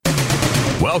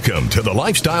Welcome to the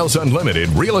Lifestyles Unlimited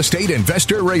Real Estate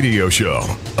Investor Radio Show,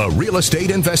 a real estate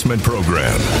investment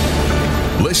program.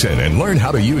 Listen and learn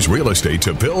how to use real estate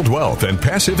to build wealth and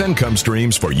passive income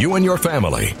streams for you and your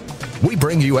family. We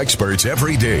bring you experts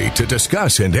every day to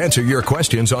discuss and answer your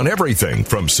questions on everything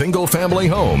from single-family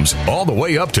homes all the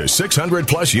way up to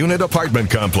 600-plus unit apartment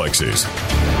complexes.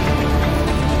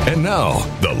 And now,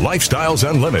 the Lifestyles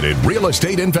Unlimited Real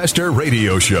Estate Investor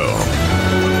Radio Show.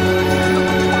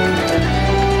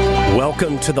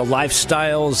 Welcome to the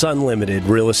Lifestyles Unlimited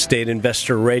Real Estate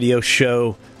Investor Radio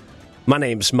Show. My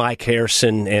name's Mike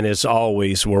Harrison, and as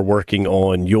always, we're working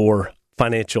on your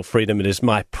financial freedom. It is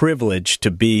my privilege to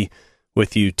be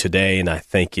with you today, and I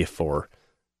thank you for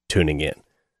tuning in.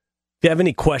 If you have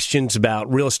any questions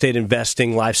about real estate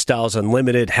investing, Lifestyles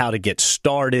Unlimited, how to get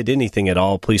started, anything at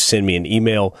all, please send me an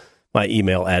email. My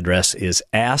email address is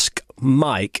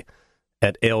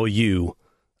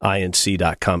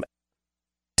askmike@luinc.com.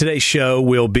 Today's show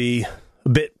will be a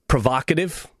bit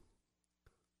provocative.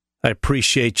 I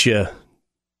appreciate you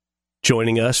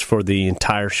joining us for the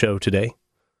entire show today.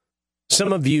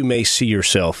 Some of you may see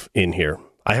yourself in here.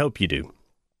 I hope you do.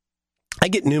 I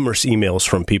get numerous emails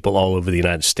from people all over the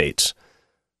United States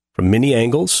from many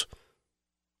angles.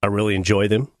 I really enjoy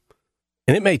them.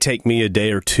 And it may take me a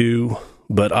day or two,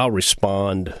 but I'll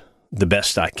respond the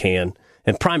best I can.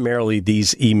 And primarily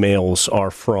these emails are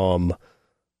from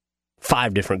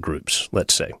 5 different groups,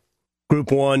 let's say.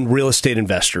 Group 1, real estate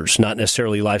investors, not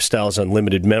necessarily Lifestyles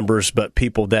Unlimited members, but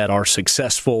people that are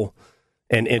successful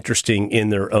and interesting in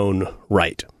their own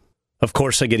right. Of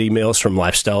course, I get emails from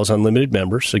Lifestyles Unlimited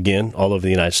members, again, all over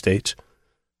the United States.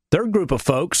 Third group of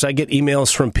folks, I get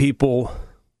emails from people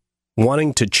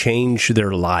wanting to change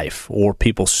their life or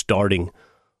people starting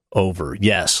over.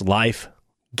 Yes, life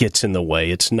gets in the way.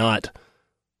 It's not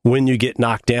when you get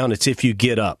knocked down, it's if you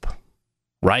get up,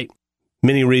 right?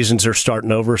 Many reasons are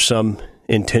starting over, some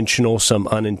intentional, some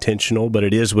unintentional, but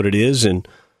it is what it is, and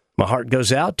my heart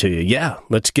goes out to you. Yeah,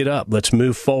 let's get up. Let's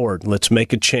move forward. Let's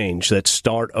make a change. Let's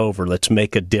start over. Let's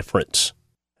make a difference.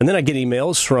 And then I get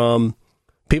emails from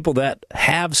people that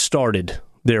have started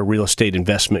their real estate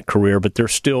investment career, but they're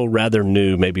still rather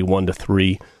new, maybe 1 to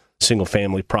 3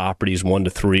 single-family properties, 1 to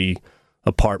 3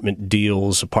 apartment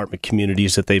deals, apartment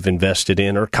communities that they've invested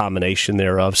in, or a combination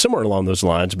thereof, somewhere along those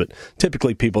lines, but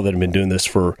typically people that have been doing this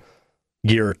for a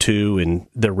year or two, and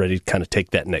they're ready to kind of take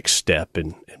that next step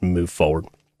and move forward.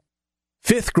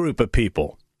 5th group of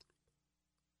people,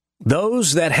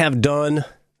 those that have done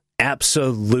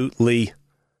absolutely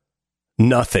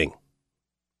nothing.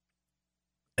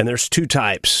 And there's 2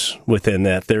 types within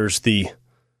that. There's the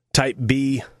type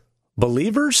B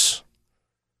believers,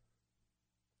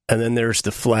 and then there's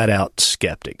the flat-out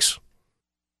skeptics.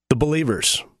 The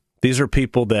believers, these are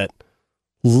people that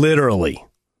literally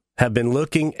have been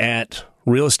looking at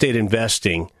real estate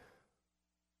investing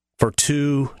for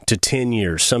 2 to 10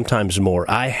 years, sometimes more.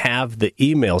 I have the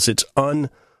emails. It's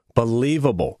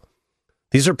unbelievable.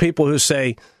 These are people who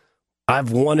say,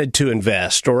 I've wanted to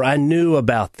invest, or I knew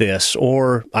about this,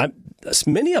 or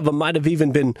many of them might have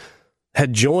even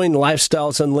had joined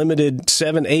Lifestyles Unlimited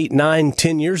 7, 8, 9,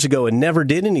 10 years ago and never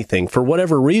did anything for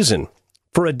whatever reason,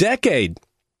 for a decade.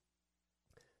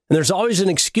 And there's always an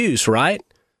excuse, right?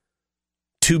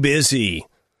 Too busy.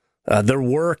 Their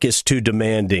work is too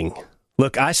demanding.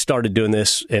 Look, I started doing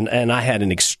this, and I had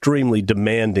an extremely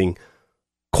demanding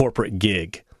corporate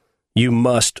gig. You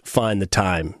must find the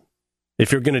time.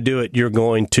 If you're going to do it, you're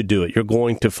going to do it. You're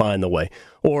going to find the way.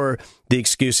 Or the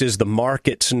excuse is the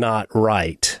market's not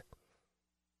right.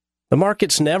 The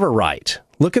market's never right.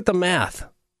 Look at the math.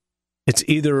 It's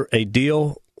either a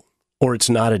deal or it's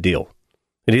not a deal.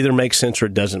 It either makes sense or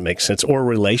it doesn't make sense. Or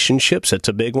relationships, that's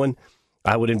a big one.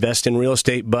 I would invest in real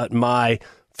estate, but my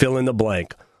fill in the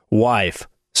blank, wife,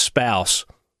 spouse,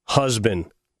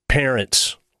 husband,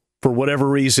 parents, for whatever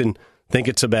reason, think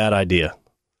it's a bad idea.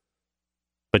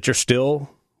 But you're still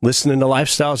listening to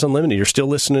Lifestyles Unlimited. You're still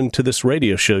listening to this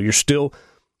radio show. You're still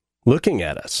looking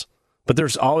at us. But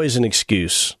there's always an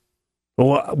excuse.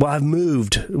 Well, I've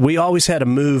moved. We always had a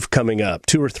move coming up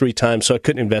 2 or 3 times, so I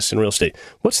couldn't invest in real estate.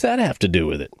 What's that have to do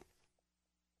with it?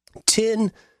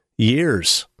 10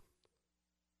 years.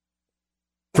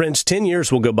 Friends, 10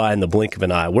 years will go by in the blink of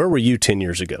an eye. Where were you 10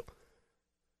 years ago?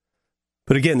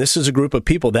 But again, this is a group of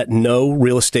people that know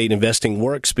real estate investing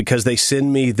works because they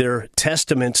send me their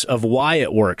testaments of why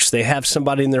it works. They have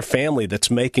somebody in their family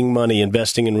that's making money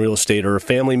investing in real estate, or a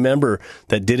family member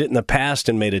that did it in the past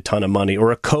and made a ton of money,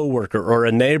 or a coworker or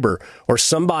a neighbor or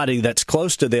somebody that's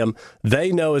close to them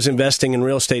they know is investing in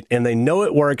real estate and they know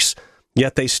it works,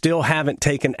 yet they still haven't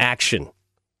taken action.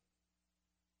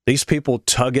 These people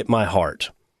tug at my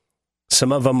heart.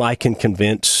 Some of them I can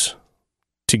convince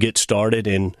to get started,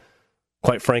 and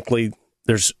quite frankly,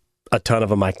 there's a ton of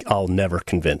them I'll never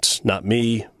convince. Not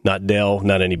me, not Dell,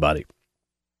 not anybody.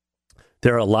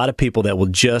 There are a lot of people that will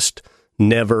just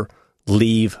never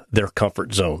leave their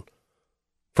comfort zone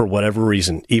for whatever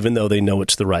reason, even though they know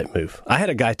it's the right move. I had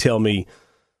a guy tell me,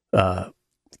 kind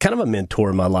of a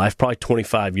mentor in my life, probably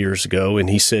 25 years ago, and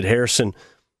he said, Harrison,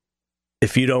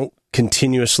 if you don't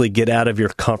continuously get out of your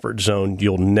comfort zone,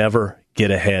 you'll never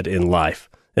get ahead in life.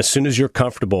 As soon as you're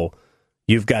comfortable,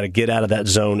 you've got to get out of that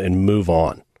zone and move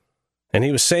on. And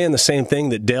he was saying the same thing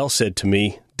that Dale said to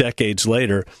me decades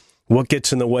later. What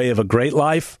gets in the way of a great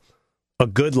life? A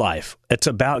good life. It's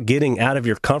about getting out of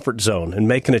your comfort zone and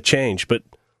making a change. But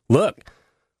look,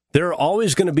 there are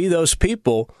always going to be those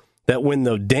people that when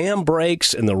the dam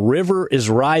breaks and the river is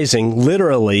rising,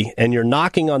 literally, and you're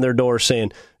knocking on their door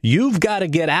saying, you've got to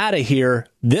get out of here.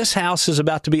 This house is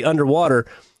about to be underwater.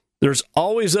 There's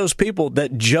always those people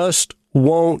that just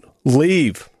won't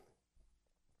leave.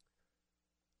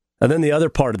 And then the other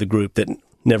part of the group that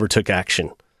never took action.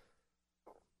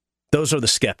 Those are the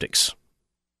skeptics.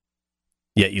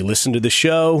 Yet you listen to the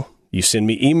show, you send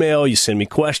me email, you send me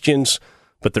questions,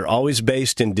 but they're always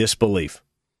based in disbelief.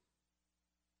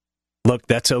 Look,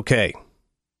 that's okay.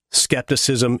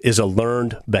 Skepticism is a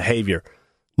learned behavior.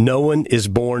 No one is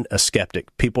born a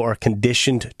skeptic. People are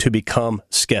conditioned to become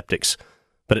skeptics.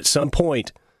 But at some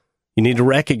point, you need to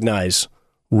recognize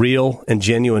real and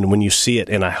genuine when you see it,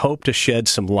 and I hope to shed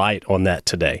some light on that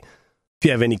today. If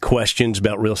you have any questions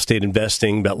about real estate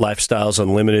investing, about Lifestyles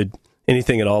Unlimited,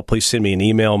 anything at all, please send me an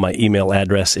email. My email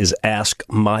address is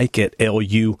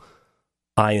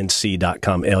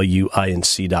askmike@luinc.com,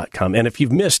 luinc.com. And if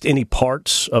you've missed any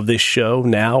parts of this show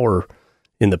now or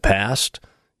in the past,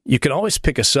 you can always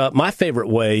pick us up. My favorite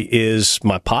way is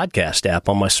my podcast app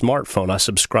on my smartphone. I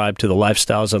subscribe to the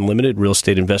Lifestyles Unlimited Real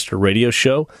Estate Investor Radio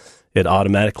Show. It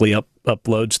automatically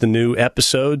uploads the new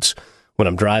episodes. When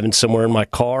I'm driving somewhere in my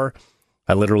car,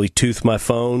 I literally tooth my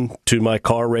phone to my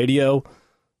car radio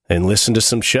and listen to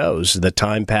some shows. The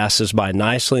time passes by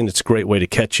nicely, and it's a great way to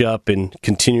catch up and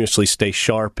continuously stay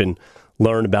sharp and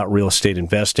learn about real estate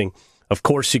investing. Of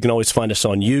course, you can always find us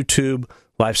on YouTube,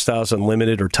 Lifestyles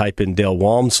Unlimited, or type in Dale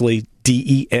Walmsley,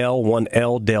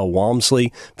 D-E-L-1-L, Dale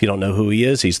Walmsley. If you don't know who he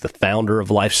is, he's the founder of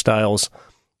Lifestyles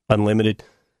Unlimited.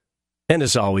 And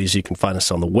as always, you can find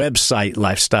us on the website,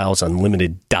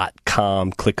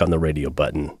 lifestylesunlimited.com. Click on the radio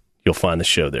button. You'll find the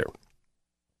show there.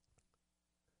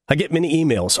 I get many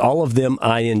emails. All of them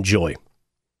I enjoy.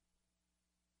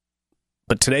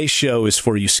 But today's show is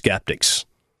for you skeptics,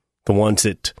 the ones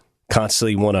that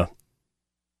constantly want to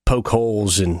poke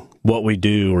holes in what we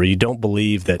do, or you don't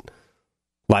believe that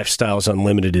Lifestyles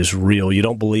Unlimited is real. You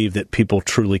don't believe that people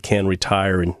truly can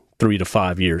retire in 3 to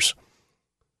 5 years.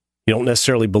 You don't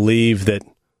necessarily believe that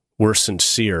we're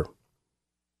sincere.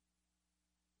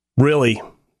 Really,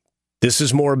 this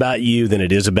is more about you than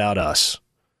it is about us.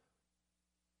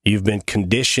 You've been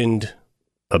conditioned,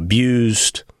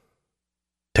 abused,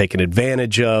 taken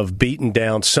advantage of, beaten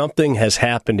down. Something has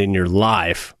happened in your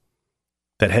life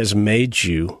that has made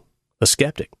you a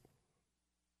skeptic.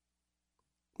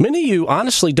 Many of you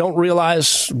honestly don't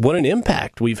realize what an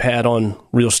impact we've had on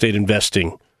real estate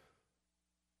investing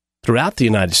throughout the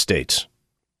United States.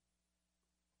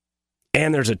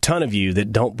 And there's a ton of you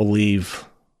that don't believe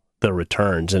the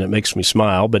returns, and it makes me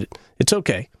smile, but it's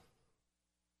okay.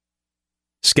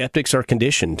 Skeptics are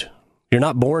conditioned. You're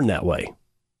not born that way.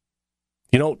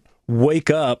 You don't wake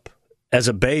up as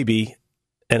a baby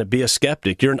and be a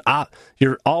skeptic. You're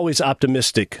always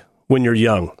optimistic when you're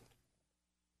young. Let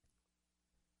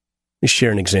me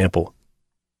share an example.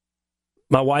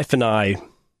 My wife and I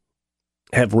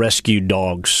have rescued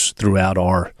dogs throughout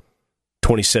our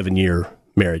 27-year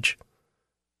marriage.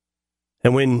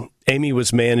 And when Amy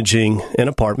was managing an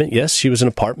apartment, yes, she was an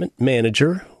apartment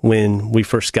manager when we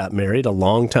first got married a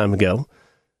long time ago.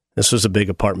 This was a big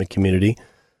apartment community.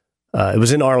 It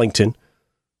was in Arlington.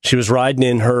 She was riding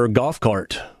in her golf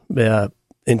cart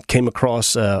and came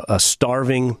across a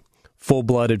starving,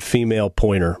 full-blooded female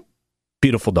pointer.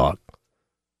 Beautiful dog.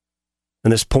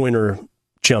 And this pointer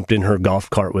jumped in her golf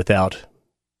cart without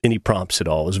any prompts at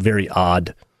all. It was very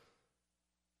odd.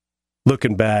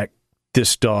 Looking back,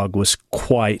 this dog was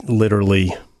quite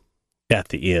literally at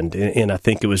the end. And I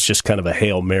think it was just kind of a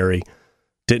Hail Mary.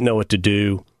 Didn't know what to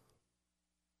do.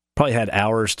 Probably had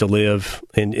hours to live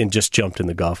and just jumped in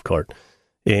the golf cart.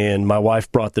 And my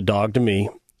wife brought the dog to me,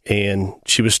 and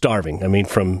she was starving. I mean,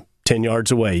 from 10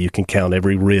 yards away, you can count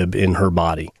every rib in her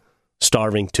body.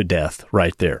 Starving to death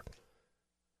right there.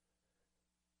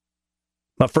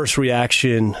 My first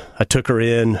reaction, I took her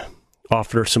in,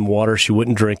 offered her some water. She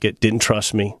wouldn't drink it, didn't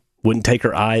trust me, wouldn't take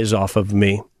her eyes off of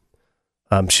me.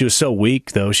 She was so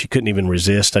weak, though, she couldn't even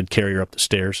resist. I'd carry her up the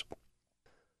stairs.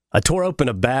 I tore open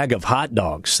a bag of hot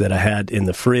dogs that I had in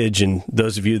the fridge, and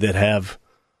those of you that have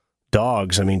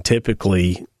dogs,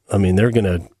 typically,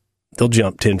 they'll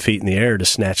jump 10 feet in the air to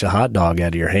snatch a hot dog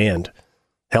out of your hand.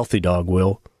 Healthy dog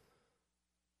will.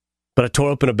 But I tore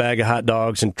open a bag of hot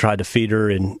dogs and tried to feed her,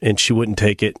 and she wouldn't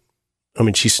take it.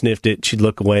 She sniffed it, she'd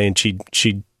look away, and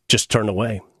she'd just turn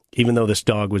away, even though this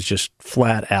dog was just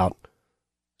flat out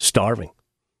starving.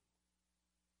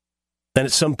 Then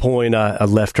at some point, I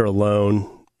left her alone,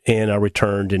 and I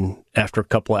returned, and after a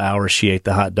couple of hours, she ate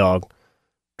the hot dog,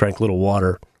 drank a little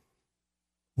water,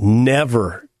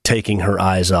 never taking her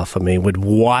eyes off of me, would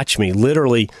watch me.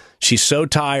 Literally, she's so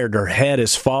tired, her head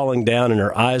is falling down, and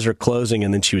her eyes are closing,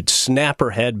 and then she would snap her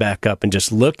head back up and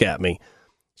just look at me.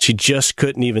 She just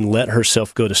couldn't even let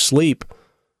herself go to sleep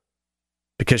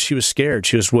because she was scared.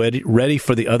 She was ready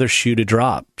for the other shoe to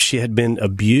drop. She had been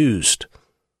abused.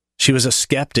 She was a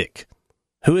skeptic.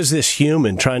 Who is this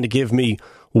human trying to give me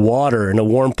water and a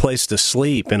warm place to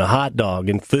sleep and a hot dog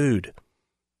and food?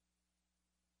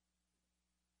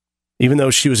 Even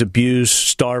though she was abused,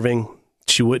 starving,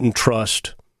 she wouldn't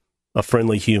trust a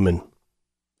friendly human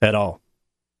at all.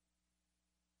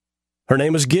 Her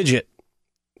name was Gidget.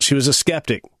 She was a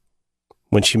skeptic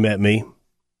when she met me.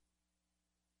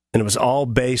 And it was all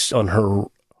based on her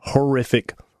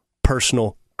horrific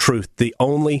personal truth, the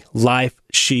only life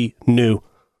she knew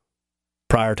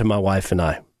prior to my wife and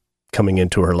I coming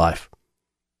into her life.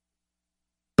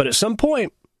 But at some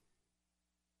point,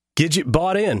 Gidget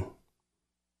bought in.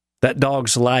 That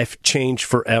dog's life changed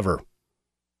forever.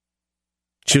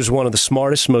 She was one of the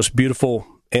smartest, most beautiful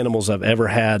animals I've ever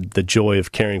had the joy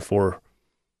of caring for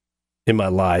in my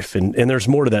life. And there's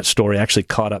more to that story. I actually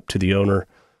caught up to the owner,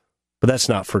 but that's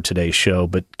not for today's show.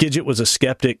 But Gidget was a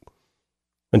skeptic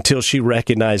until she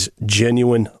recognized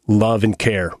genuine love and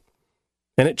care.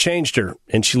 And it changed her,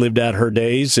 and she lived out her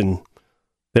days, and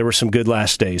there were some good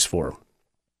last days for her.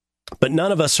 But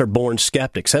none of us are born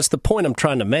skeptics. That's the point I'm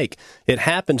trying to make. It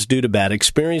happens due to bad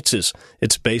experiences.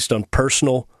 It's based on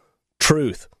personal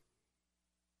truth.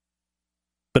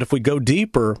 But if we go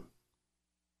deeper,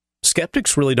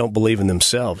 skeptics really don't believe in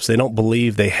themselves. They don't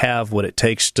believe they have what it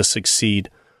takes to succeed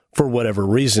for whatever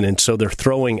reason. And so they're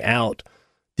throwing out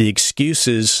the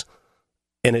excuses,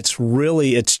 and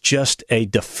it's just a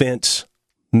defense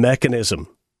mechanism.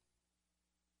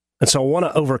 And so I want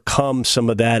to overcome some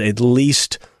of that, at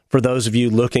least for those of you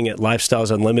looking at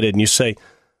Lifestyles Unlimited, and you say,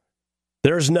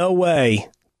 there's no way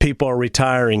people are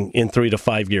retiring in 3 to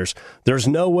 5 years. There's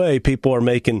no way people are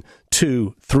making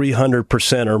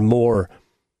 200-300% or more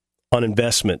on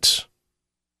investments.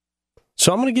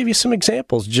 So I'm going to give you some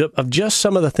examples of just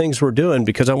some of the things we're doing,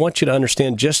 because I want you to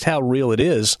understand just how real it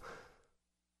is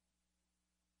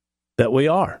that we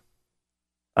are.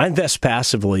 I invest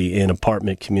passively in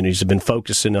apartment communities. I've been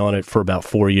focusing on it for about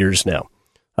 4 years now.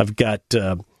 I've got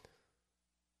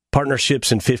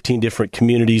partnerships in 15 different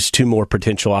communities, 2 more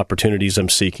potential opportunities I'm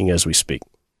seeking as we speak.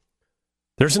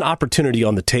 There's an opportunity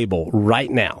on the table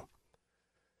right now.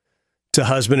 It's a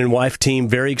husband and wife team,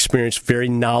 very experienced, very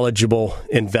knowledgeable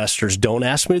investors. Don't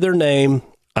ask me their name.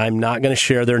 I'm not going to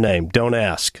share their name. Don't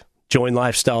ask. Join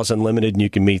Lifestyles Unlimited and you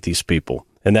can meet these people.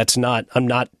 And I'm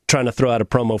not trying to throw out a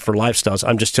promo for Lifestyles.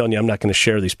 I'm just telling you I'm not going to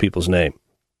share these people's name.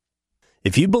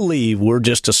 If you believe we're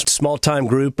just a small-time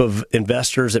group of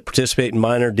investors that participate in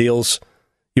minor deals,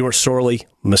 you are sorely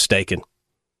mistaken.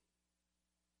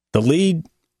 The lead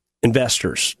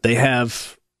investors, they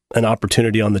have an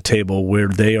opportunity on the table where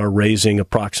they are raising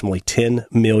approximately $10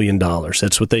 million.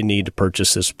 That's what they need to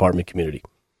purchase this apartment community.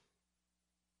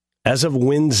 As of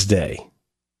Wednesday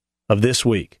of this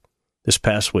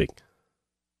past week,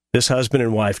 this husband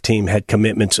and wife team had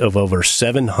commitments of over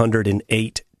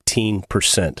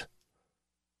 718%.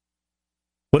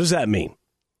 What does that mean?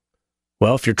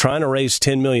 Well, if you're trying to raise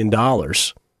 $10 million,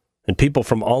 and people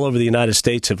from all over the United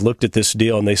States have looked at this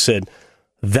deal and they said,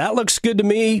 that looks good to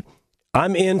me,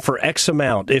 I'm in for X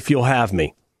amount if you'll have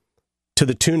me, to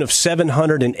the tune of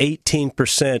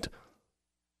 718%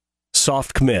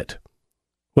 soft commit.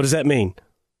 What does that mean?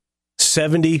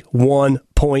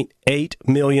 $71.8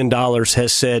 million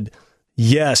has said,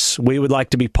 yes, we would like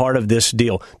to be part of this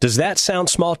deal. Does that sound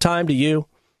small time to you?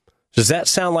 Does that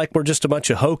sound like we're just a bunch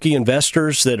of hokey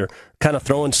investors that are kind of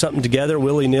throwing something together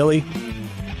willy-nilly?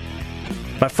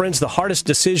 My friends, the hardest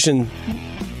decision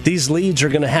these leads are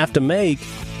going to have to make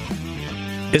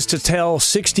is to tell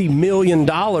 $60 million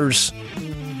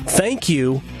thank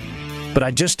you but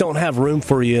I just don't have room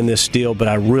for you in this deal, but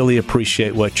I really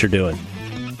appreciate what you're doing.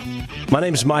 My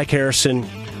name is Mike Harrison.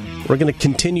 We're going to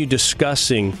continue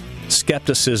discussing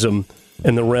skepticism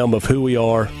in the realm of who we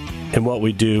are and what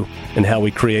we do and how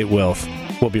we create wealth.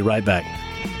 We'll be right back.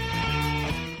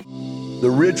 The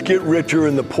rich get richer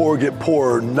and the poor get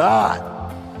poorer,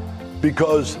 not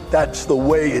because that's the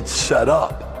way it's set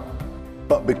up,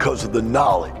 but because of the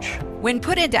knowledge. When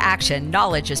put into action,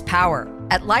 knowledge is power.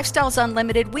 At Lifestyles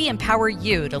Unlimited, we empower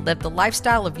you to live the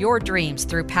lifestyle of your dreams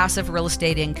through passive real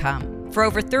estate income. For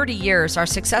over 30 years, our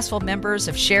successful members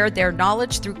have shared their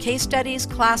knowledge through case studies,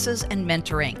 classes, and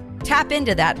mentoring. Tap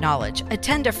into that knowledge.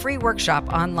 Attend a free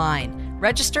workshop online.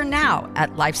 Register now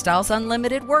at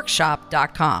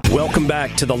lifestylesunlimitedworkshop.com. Welcome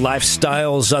back to the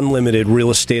Lifestyles Unlimited Real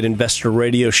Estate Investor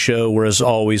Radio Show, where, as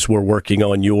always, we're working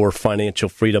on your financial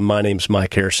freedom. My name's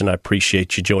Mike Harrison. I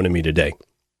appreciate you joining me today.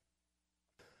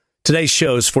 Today's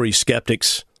show is for you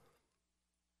skeptics,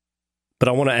 but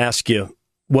I want to ask you,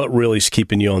 what really is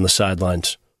keeping you on the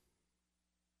sidelines?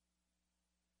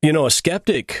 You know, a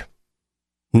skeptic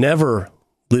never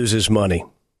loses money.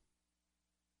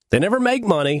 They never make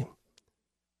money.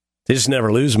 They just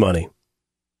never lose money.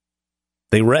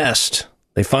 They rest.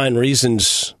 They find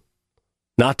reasons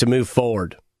not to move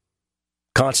forward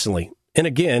constantly. And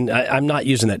again, I'm not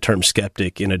using that term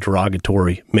skeptic in a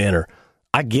derogatory manner.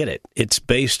 I get it. It's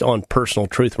based on personal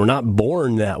truth. We're not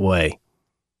born that way.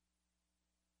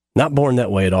 Not born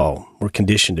that way at all. We're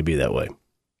conditioned to be that way.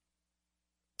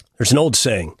 There's an old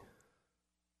saying,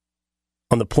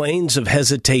 on the plains of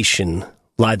hesitation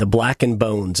lie the blackened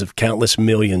bones of countless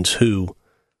millions who,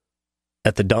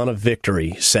 at the dawn of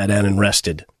victory, sat down and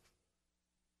rested,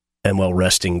 and while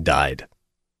resting, died.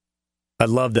 I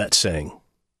love that saying.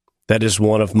 That is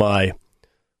one of my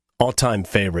all-time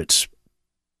favorites.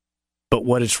 But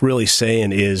what it's really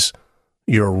saying is,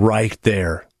 you're right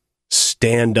there.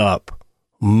 Stand up,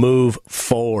 move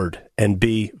forward, and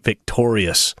be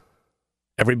victorious.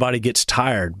 Everybody gets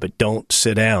tired, but don't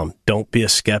sit down. Don't be a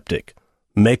skeptic.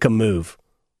 Make a move.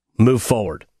 Move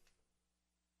forward.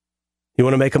 You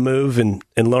want to make a move and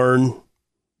learn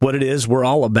what it is we're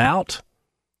all about?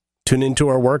 Tune into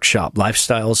our workshop,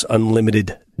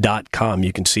 lifestylesunlimited.com.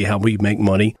 You can see how we make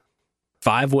money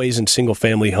 5 ways in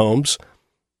single-family homes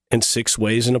and 6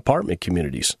 ways in apartment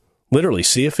communities. Literally,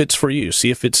 see if it's for you.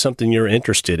 See if it's something you're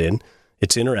interested in.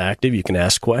 It's interactive. You can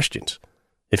ask questions.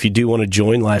 If you do want to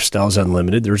join Lifestyles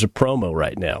Unlimited, there's a promo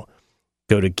right now.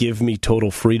 Go to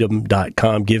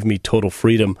givemetotalfreedom.com,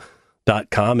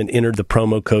 givemetotalfreedom.com, and enter the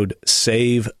promo code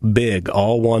SAVEBIG,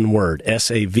 all one word,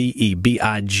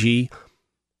 SAVEBIG,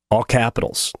 all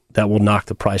capitals. That will knock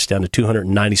the price down to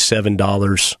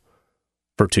 $297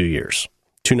 for 2 years.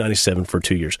 $297 for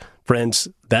 2 years. Friends,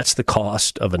 that's the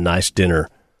cost of a nice dinner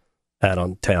out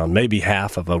on town, maybe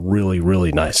half of a really,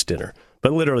 really nice dinner.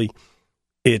 But literally,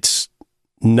 it's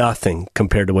nothing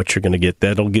compared to what you're going to get.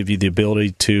 That'll give you the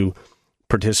ability to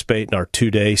participate in our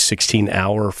 2-day,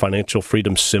 16-hour financial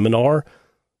freedom seminar.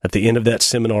 At the end of that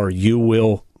seminar, you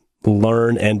will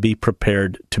learn and be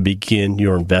prepared to begin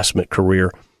your investment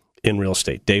career in real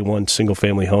estate. Day 1,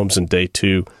 single-family homes, and day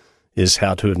 2 is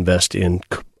how to invest in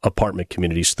apartment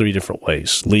communities 3 different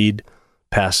ways: lead,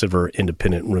 passive, or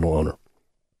independent rental owner.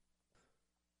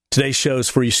 Today's show is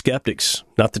for you skeptics,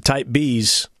 not the type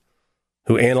Bs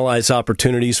who analyze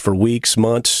opportunities for weeks,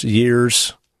 months,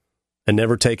 years, and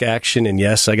never take action. And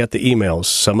yes, I got the emails.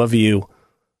 Some of you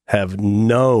have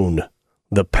known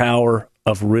the power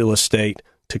of real estate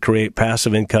to create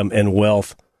passive income and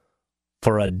wealth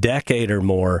for a decade or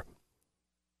more.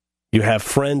 You have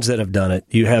friends that have done it.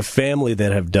 You have family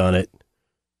that have done it,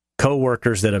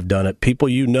 coworkers that have done it, people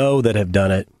you know that have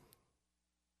done it,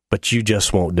 but you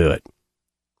just won't do it.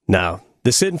 Now,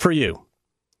 this isn't for you.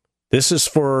 This is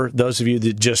for those of you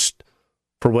that just,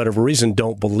 for whatever reason,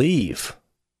 don't believe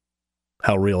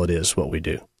how real it is, what we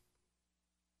do.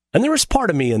 And there was part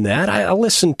of me in that. I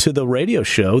listened to the radio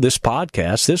show, this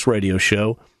podcast, this radio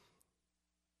show,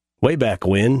 way back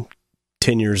when,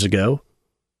 10 years ago,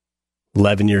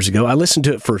 11 years ago. I listened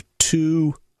to it for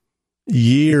 2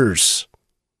 years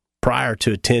prior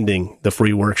to attending the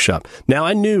free workshop. Now,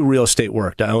 I knew real estate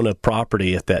worked. I owned a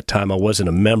property at that time. I wasn't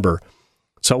a member.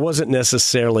 So I wasn't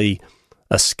necessarily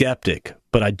a skeptic,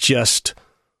 but I just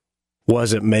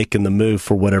wasn't making the move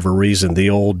for whatever reason.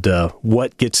 The old,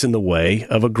 what gets in the way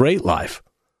of a great life,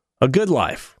 a good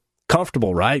life,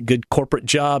 comfortable, right? Good corporate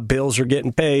job, bills are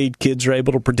getting paid, kids are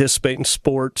able to participate in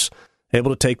sports,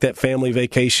 able to take that family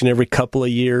vacation every couple of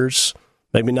years.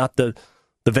 Maybe not the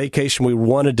vacation we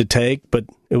wanted to take, but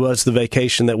it was the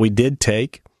vacation that we did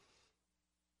take.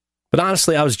 But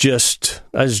honestly, I was just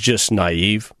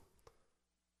naive.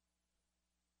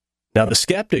 Now, the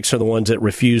skeptics are the ones that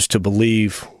refuse to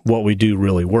believe what we do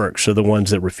really works, or the ones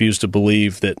that refuse to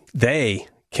believe that they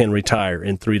can retire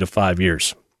in 3 to 5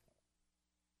 years.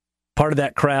 Part of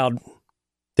that crowd,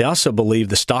 they also believe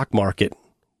the stock market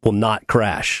will not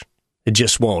crash. It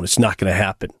just won't. It's not going to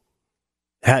happen.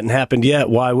 It hadn't happened yet.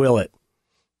 Why will it?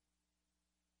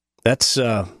 That's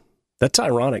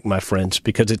ironic, my friends,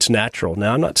 because it's natural.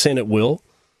 Now, I'm not saying it will.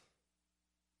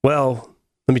 Well,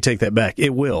 let me take that back.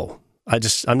 It will.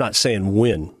 I'm not saying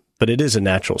when, but it is a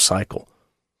natural cycle.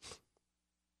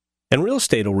 And real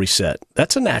estate will reset.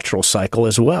 That's a natural cycle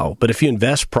as well. But if you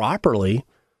invest properly,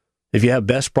 if you have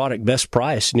best product, best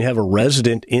price, and you have a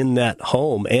resident in that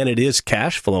home and it is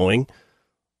cash flowing,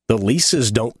 the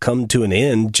leases don't come to an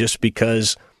end just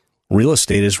because real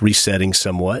estate is resetting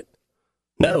somewhat.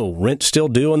 No, rent's still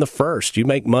due on the first. You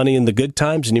make money in the good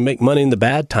times and you make money in the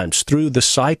bad times. Through the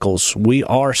cycles, we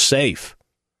are safe.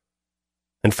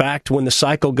 In fact, when the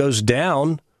cycle goes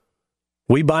down,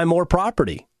 we buy more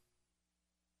property.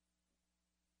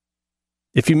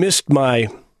 If you missed my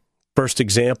first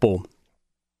example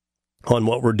on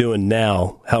what we're doing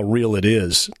now, how real it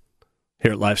is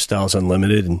here at Lifestyles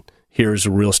Unlimited, and here's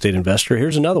a real estate investor,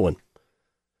 here's another one.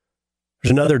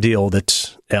 There's another deal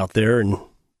that's out there and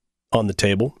on the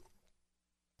table.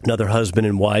 Another husband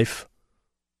and wife,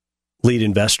 lead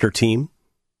investor team.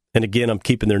 And again, I'm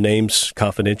keeping their names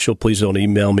confidential. Please don't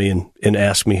email me and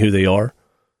ask me who they are.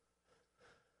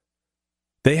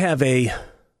 They have a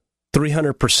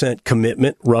 300%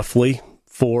 commitment, roughly,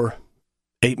 for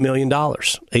 $8 million.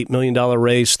 $8 million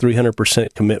raise,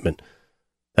 300% commitment.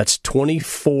 That's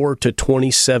 $24 to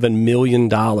 $27 million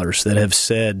that have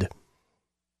said,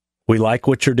 we like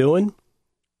what you're doing.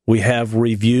 We have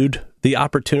reviewed the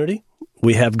opportunity.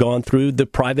 We have gone through the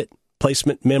private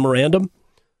placement memorandum.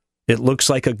 It looks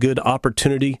like a good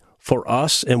opportunity for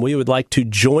us, and we would like to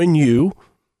join you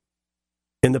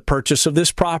in the purchase of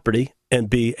this property and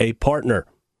be a partner.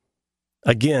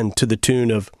 Again, to the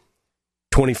tune of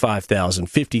 $25,000,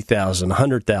 $50,000,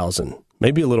 $100,000,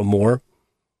 maybe a little more.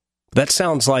 That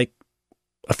sounds like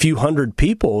a few hundred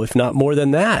people, if not more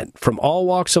than that, from all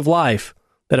walks of life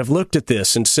that have looked at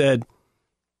this and said,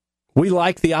 we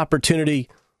like the opportunity.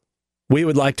 We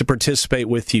would like to participate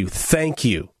with you. Thank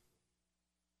you.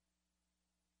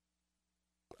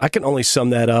 I can only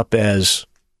sum that up as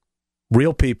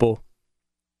real people,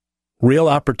 real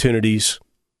opportunities,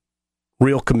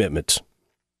 real commitments.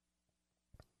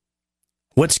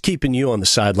 What's keeping you on the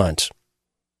sidelines?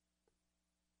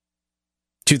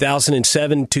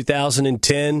 2007,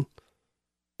 2010,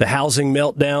 the housing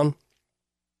meltdown.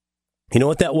 You know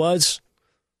what that was?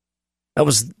 That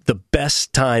was the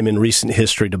best time in recent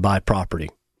history to buy property.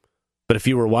 But if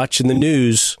you were watching the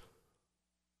news,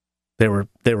 they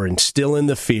were instilling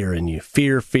the fear in you.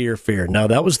 Fear, fear, fear. Now,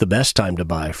 that was the best time to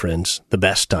buy, friends. The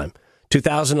best time.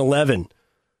 2011,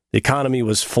 the economy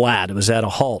was flat. It was at a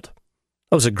halt.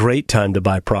 That was a great time to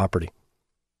buy property.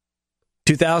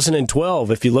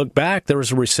 2012, if you look back, there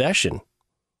was a recession.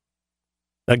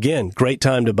 Again, great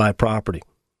time to buy property.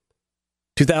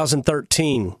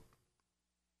 2013,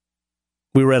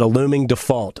 we were at a looming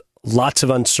default. Lots of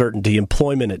uncertainty.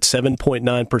 Employment at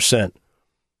 7.9%.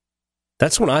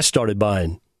 That's when I started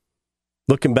buying.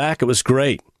 Looking back, it was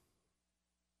great.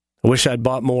 I wish I'd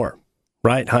bought more,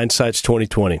 right? Hindsight's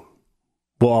 2020.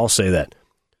 We'll all say that.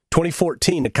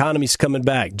 2014, economy's coming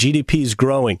back. GDP's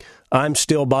growing. I'm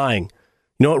still buying.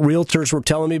 You know what realtors were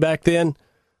telling me back then?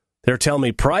 They're telling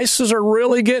me prices are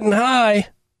really getting high.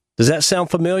 Does that sound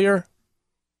familiar?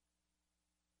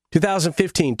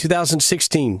 2015,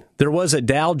 2016, there was a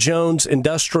Dow Jones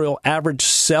Industrial Average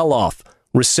sell-off.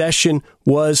 Recession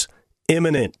was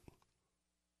imminent.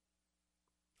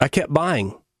 I kept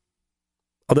buying,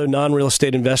 although non-real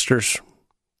estate investors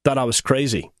thought I was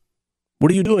crazy.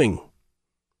 What are you doing?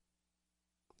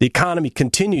 The economy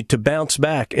continued to bounce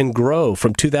back and grow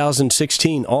from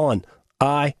 2016 on.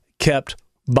 I kept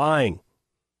buying.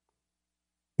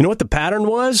 You know what the pattern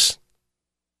was?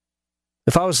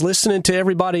 If I was listening to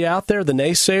everybody out there, the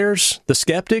naysayers, the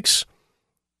skeptics,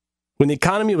 when the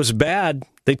economy was bad,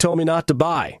 they told me not to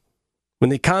buy. When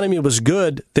the economy was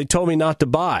good, they told me not to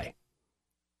buy.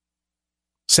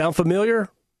 Sound familiar?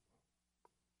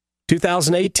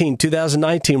 2018,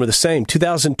 2019 were the same.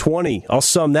 2020, I'll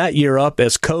sum that year up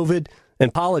as COVID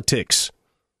and politics.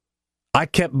 I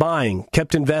kept buying,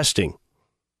 kept investing.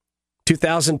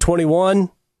 2021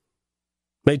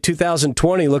 made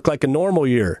 2020 look like a normal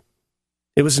year.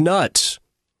 It was nuts.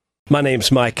 My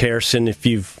name's Mike Harrison. If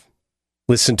you've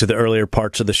listened to the earlier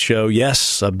parts of the show,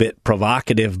 yes, a bit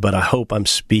provocative, but I hope I'm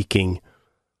speaking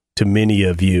to many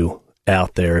of you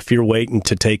out there. If you're waiting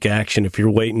to take action, if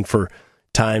you're waiting for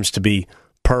times to be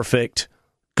perfect,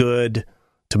 good,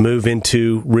 to move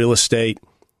into real estate.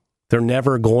 They're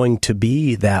never going to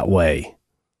be that way.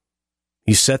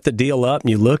 You set the deal up and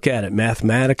you look at it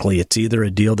mathematically. It's either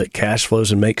a deal that cash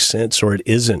flows and makes sense or it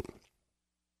isn't.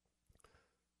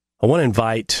 I want to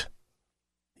invite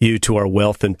you to our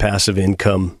Wealth and Passive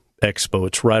Income Expo.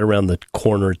 It's right around the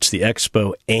corner. It's the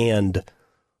Expo and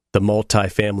the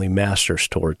Multifamily Masters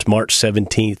Tour. It's March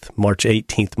 17th, March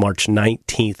 18th, March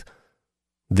 19th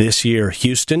this year.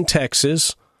 Houston,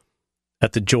 Texas,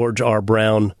 at the George R.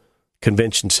 Brown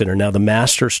Convention Center. Now, the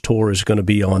Masters Tour is going to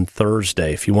be on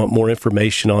Thursday. If you want more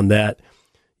information on that,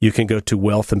 you can go to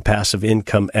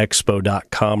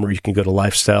wealthandpassiveincomeexpo.com or you can go to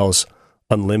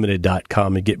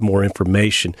lifestylesunlimited.com and get more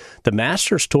information. The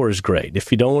Masters Tour is great.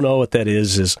 If you don't know what that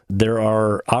is there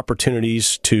are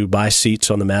opportunities to buy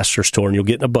seats on the Masters Tour, and you'll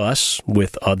get in a bus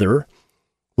with other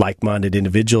like-minded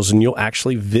individuals, and you'll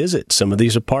actually visit some of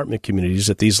these apartment communities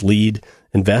that these lead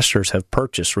investors have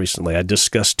purchased recently. I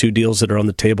discussed 2 deals that are on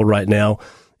the table right now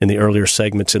in the earlier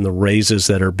segments and the raises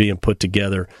that are being put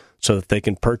together so that they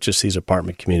can purchase these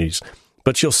apartment communities.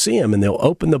 But you'll see them, and they'll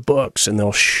open the books, and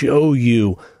they'll show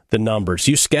you the numbers.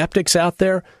 You skeptics out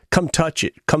there, come touch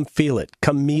it, come feel it,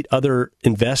 come meet other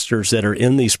investors that are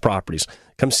in these properties.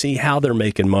 Come see how they're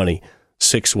making money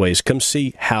 6 ways. Come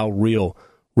see how real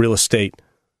estate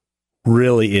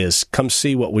really is. Come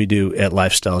see what we do at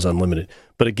Lifestyles Unlimited.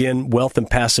 But again,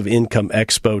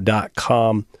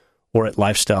 wealthandpassiveincomeexpo.com or at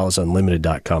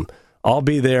lifestylesunlimited.com. I'll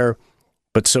be there,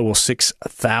 but so will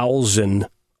 6,000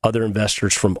 other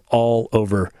investors from all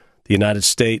over the United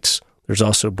States. There's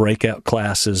also breakout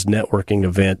classes, networking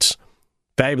events.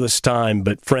 Fabulous time,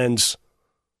 but friends,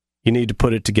 you need to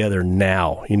put it together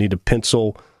now. You need to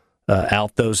pencil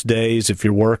out those days. If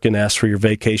you're working, ask for your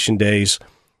vacation days.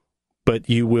 But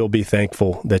you will be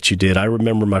thankful that you did. I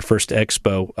remember my first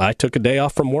expo. I took a day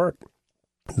off from work,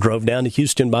 drove down to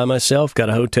Houston by myself, got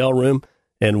a hotel room,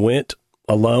 and went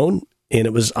alone. And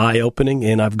it was eye-opening.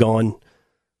 And I've gone,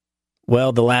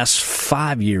 well, the last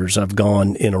 5 years I've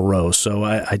gone in a row. So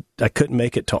I couldn't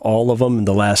make it to all of them. In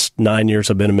the last 9 years,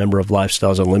 I've been a member of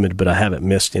Lifestyles Unlimited, but I haven't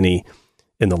missed any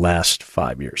in the last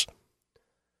 5 years.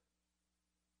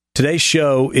 Today's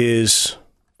show is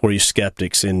for you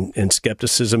skeptics, and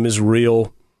skepticism is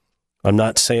real. I'm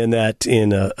not saying that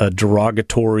in a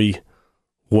derogatory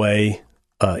way,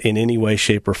 in any way,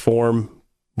 shape, or form.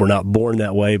 We're not born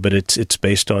that way, but it's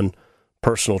based on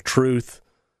personal truth.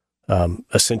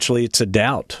 Essentially, it's a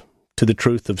doubt to the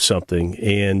truth of something,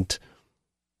 and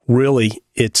really,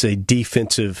 it's a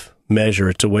defensive measure.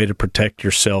 It's a way to protect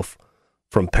yourself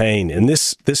from pain. And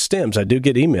this stems, I do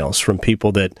get emails from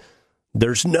people that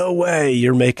there's no way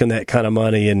you're making that kind of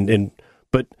money.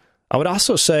 But I would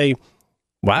also say,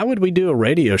 why would we do a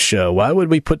radio show? Why would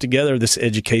we put together this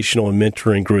educational and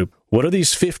mentoring group? What are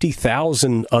these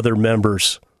 50,000 other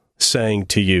members saying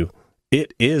to you?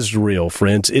 It is real,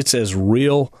 friends. It's as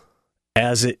real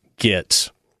as it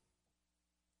gets.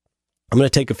 I'm going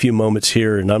to take a few moments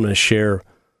here, and I'm going to share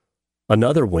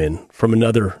another win from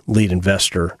another lead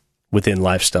investor within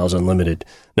Lifestyles Unlimited.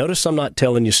 Notice I'm not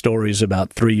telling you stories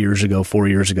about 3 years ago, 4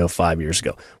 years ago, 5 years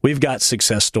ago. We've got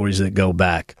success stories that go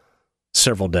back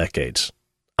several decades.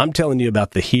 I'm telling you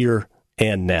about the here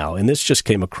and now. And this just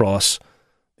came across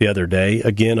the other day.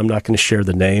 Again, I'm not going to share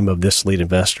the name of this lead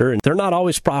investor. And they're not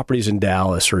always properties in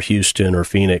Dallas or Houston or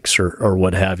Phoenix or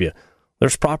what have you.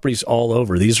 There's properties all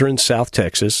over. These are in South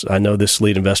Texas. I know this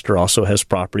lead investor also has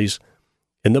properties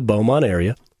in the Beaumont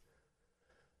area.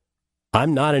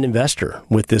 I'm not an investor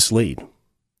with this lead.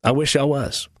 I wish I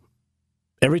was.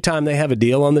 Every time they have a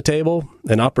deal on the table,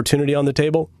 an opportunity on the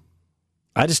table,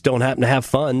 I just don't happen to have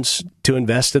funds to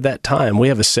invest at that time. We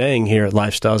have a saying here at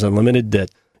Lifestyles Unlimited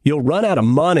that you'll run out of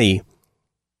money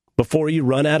before you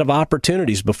run out of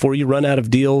opportunities, before you run out of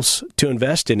deals to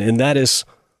invest in. And that is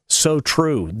so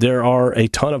true. There are a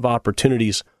ton of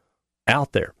opportunities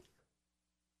out there.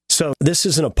 So this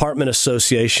is an apartment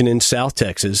association in South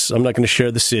Texas. I'm not going to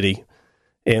share the city.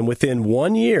 And within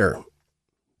 1 year,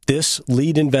 this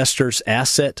lead investor's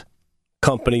asset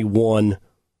company won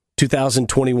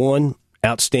 2021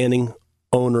 Outstanding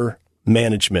Owner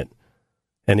Management.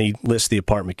 And he lists the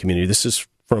apartment community. This is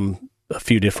from a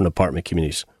few different apartment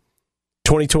communities.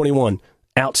 2021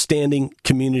 Outstanding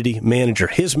Community Manager.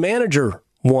 His manager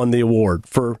won the award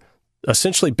for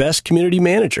essentially Best Community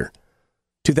Manager.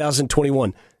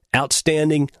 2021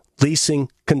 Outstanding Leasing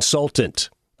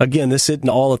Consultant. Again, this isn't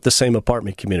all at the same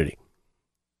apartment community.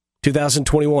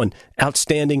 2021,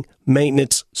 Outstanding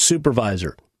Maintenance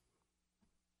Supervisor.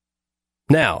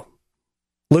 Now,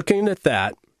 looking at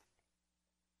that,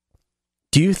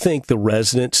 Do you think the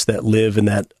residents that live in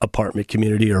that apartment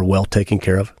community are well taken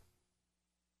care of?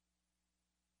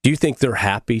 Do you think they're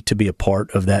happy to be a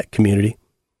part of that community?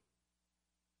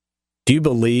 Do you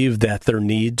believe that their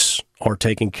needs are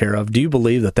taken care of? Do you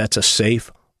believe that that's a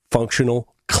safe,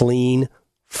 functional, clean,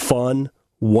 fun,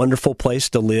 wonderful place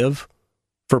to live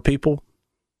for people?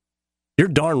 You're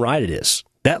darn right it is.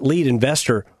 That lead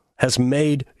investor has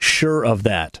made sure of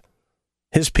that.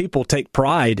 His people take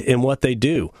pride in what they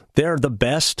do. They're the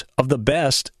best of the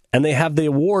best, and they have the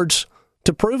awards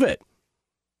to prove it.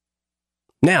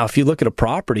 Now, if you look at a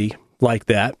property like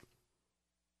that,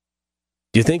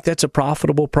 do you think that's a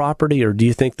profitable property, or do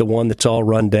you think the one that's all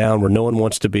run down where no one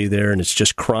wants to be there and it's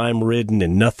just crime-ridden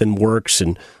and nothing works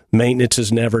and maintenance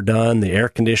is never done, the air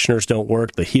conditioners don't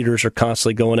work, the heaters are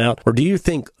constantly going out? Or do you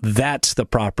think that's the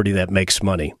property that makes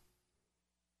money?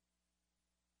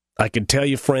 I can tell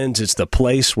you, friends, it's the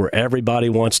place where everybody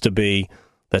wants to be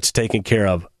that's taken care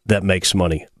of that makes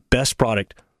money. Best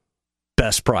product,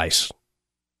 best price.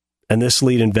 And this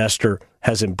lead investor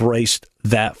has embraced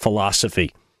that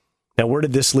philosophy. Now, where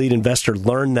did this lead investor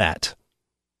learn that?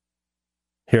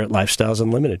 Here at Lifestyles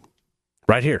Unlimited.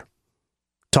 Right here.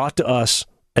 Taught to us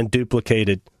and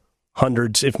duplicated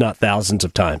hundreds, if not thousands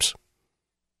of times.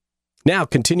 Now,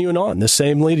 continuing on, the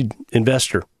same lead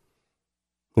investor.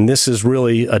 And this is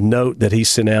really a note that he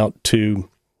sent out to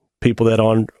people that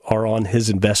are on his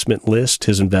investment list,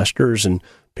 his investors, and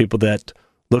people that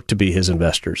look to be his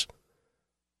investors.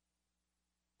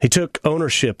 He took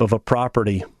ownership of a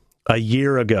property a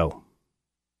year ago.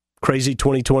 Crazy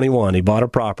 2021. He bought a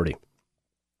property.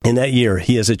 In that year,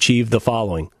 he has achieved the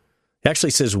following. He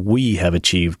actually says we have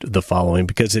achieved the following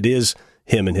because it is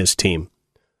him and his team.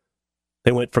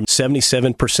 They went from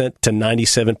 77% to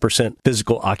 97%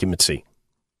 physical occupancy.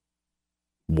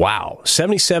 Wow.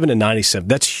 77 to 97.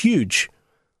 That's huge.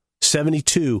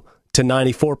 72 to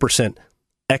 94%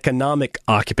 economic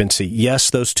occupancy. Yes,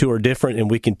 those two are different,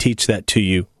 and we can teach that to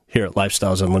you here at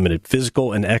Lifestyles Unlimited.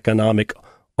 Physical and economic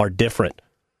are different.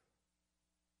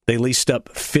 They leased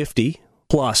up 50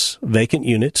 plus vacant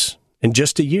units in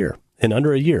just a year, in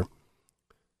under a year.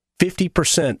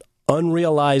 50%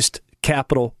 unrealized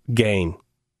capital gain.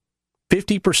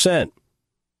 50%.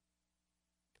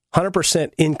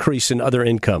 100% increase in other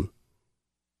income.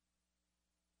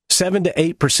 7 to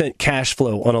 8% cash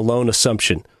flow on a loan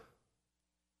assumption.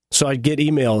 So I get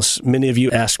emails. Many of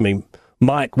you ask me,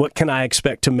 Mike, what can I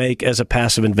expect to make as a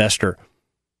passive investor?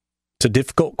 It's a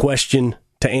difficult question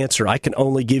to answer. I can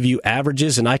only give you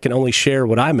averages and I can only share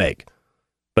what I make.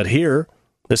 But here,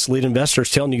 this lead investor is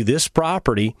telling you this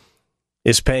property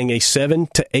is paying a 7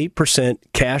 to 8%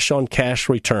 cash on cash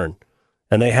return.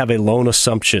 And they have a loan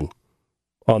assumption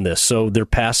on this. So their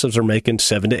passives are making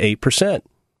 7 to 8%.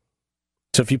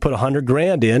 So if you put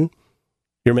 $100,000 in,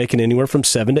 you're making anywhere from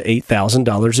 $7,000 to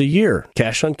 $8,000 a year.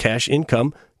 Cash on cash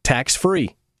income, tax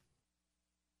free.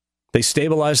 They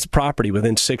stabilized the property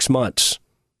within 6 months.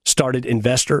 Started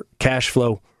investor cash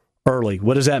flow early.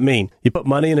 What does that mean? You put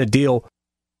money in a deal.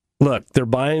 Look, they're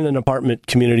buying an apartment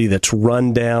community that's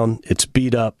run down, it's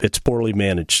beat up, it's poorly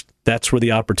managed. That's where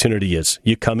the opportunity is.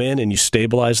 You come in and you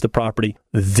stabilize the property,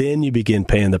 then you begin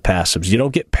paying the passives. You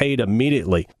don't get paid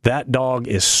immediately. That dog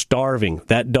is starving.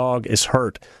 That dog is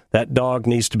hurt. That dog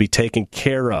needs to be taken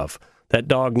care of. That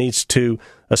dog needs to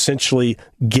essentially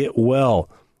get well.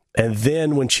 And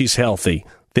then when she's healthy,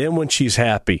 then when she's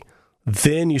happy,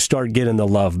 then you start getting the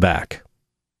love back.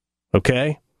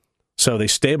 Okay? So they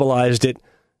stabilized it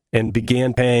and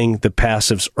began paying the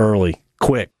passives early,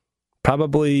 quick.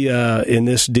 Probably in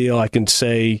this deal, I can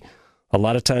say a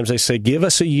lot of times they say, give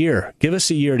us a year. Give us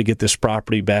a year to get this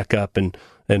property back up and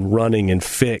running and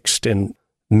fixed and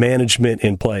management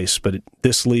in place. But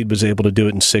this lead was able to do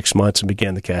it in 6 months and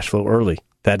began the cash flow early.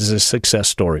 That is a success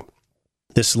story.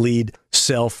 This lead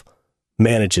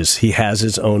self-manages. He has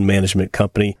his own management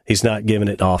company. He's not giving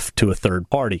it off to a third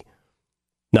party.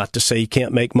 Not to say you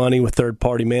can't make money with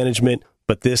third-party management,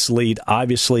 but this lead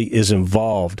obviously is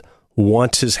involved,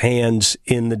 wants his hands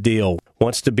in the deal,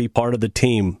 wants to be part of the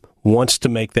team, wants to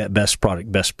make that best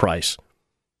product, best price.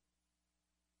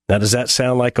 Now, does that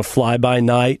sound like a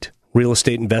fly-by-night real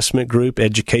estate investment group,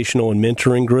 educational and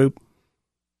mentoring group?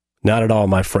 Not at all,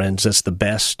 my friends. That's the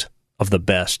best of the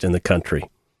best in the country.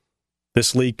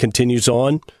 This lead continues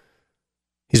on.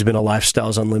 He's been a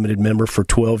Lifestyles Unlimited member for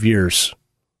 12 years.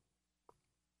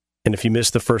 And if you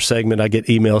missed the first segment, I get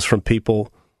emails from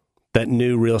people that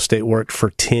knew real estate worked for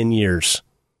 10 years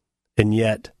and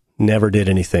yet never did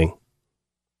anything.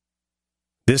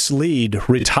 This lead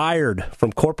retired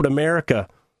from corporate America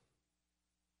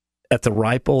at the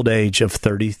ripe old age of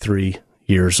 33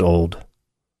 years old.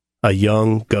 A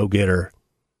young go-getter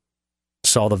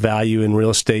saw the value in real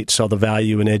estate, saw the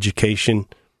value in education,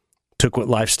 took what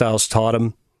Lifestyles taught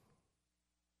him,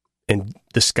 and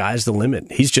the sky's the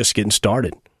limit. He's just getting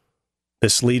started.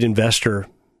 This lead investor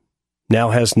now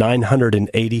has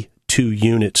 982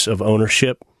 units of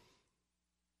ownership.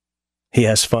 He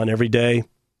has fun every day.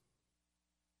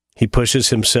 He pushes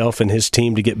himself and his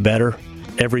team to get better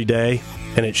every day,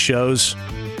 and it shows.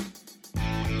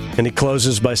 And he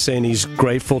closes by saying he's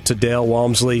grateful to Dale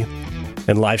Walmsley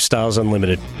and Lifestyles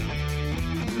Unlimited.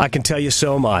 I can tell you,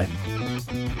 so am I.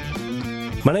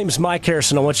 My name is Mike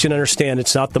Harrison. I want you to understand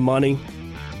it's not the money,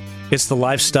 it's the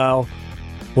lifestyle.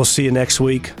 We'll see you next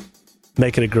week.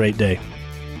 Make it a great day.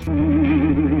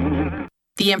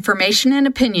 The information and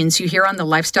opinions you hear on the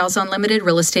Lifestyles Unlimited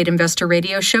Real Estate Investor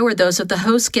Radio Show are those of the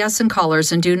hosts, guests, and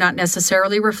callers and do not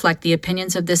necessarily reflect the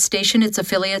opinions of this station, its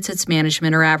affiliates, its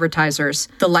management, or advertisers.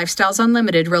 The Lifestyles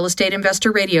Unlimited Real Estate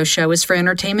Investor Radio Show is for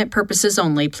entertainment purposes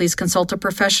only. Please consult a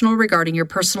professional regarding your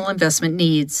personal investment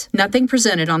needs. Nothing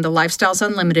presented on the Lifestyles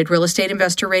Unlimited Real Estate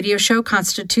Investor Radio Show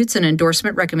constitutes an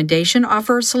endorsement, recommendation,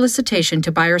 offer, or solicitation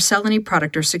to buy or sell any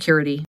product or security.